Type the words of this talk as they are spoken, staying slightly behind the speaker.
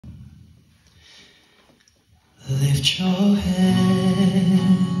Lift your head,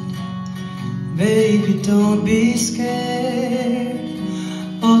 baby, don't be scared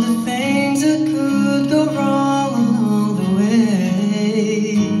of the things that could go wrong along the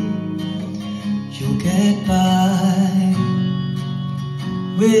way. You'll get by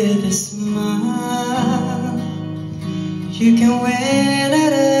with a smile. You can win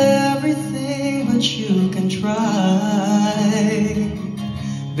at everything, but you can try.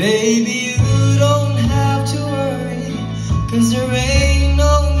 Baby, you don't have to worry, 'cause there ain't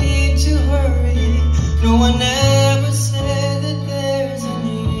no need to hurry. No one ever said that there's an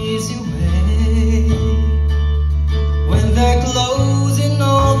easy way. When they're closing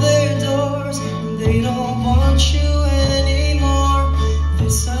all their doors and they don't want you anymore,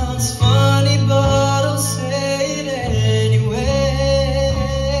 this sounds funny, but I'll say it anyway.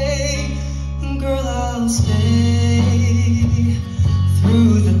 Girl, I'll stay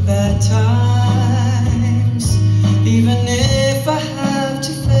through the bad times, even if I have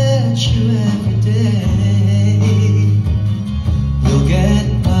to fetch you every day. We'll get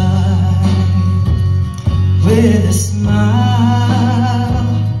by with a smile.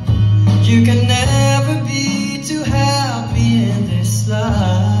 You can never be too happy in this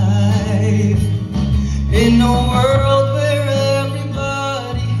life. In a world where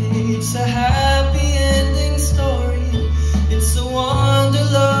everybody hates a happy ending story, it's a wonder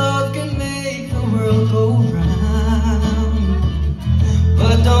love can make the world go round.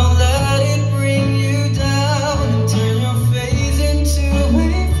 But don't let it bring you down and turn your face into a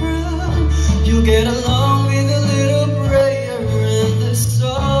frown. You'll get along with a little prayer and the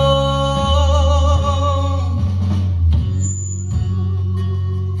song.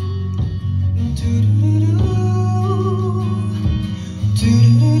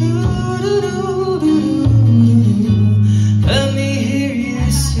 Let me hear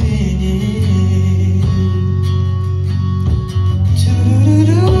you singing.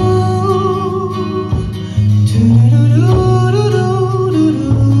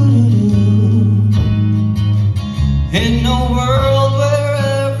 In a world where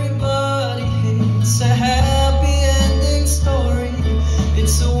everybody hates a happy ending story,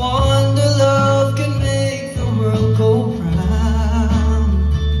 it's a wonder love can make the world go round.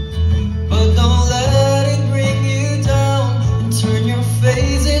 But don't let it bring you down and turn your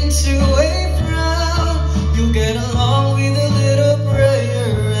face into a frown. You'll get along with a little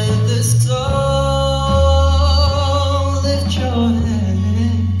prayer and the song. Lift your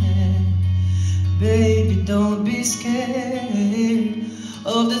head, baby, don't be scared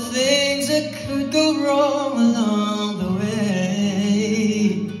of the things that could go wrong along the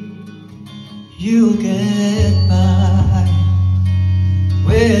way. You'll get by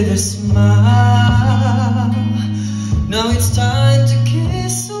with a smile.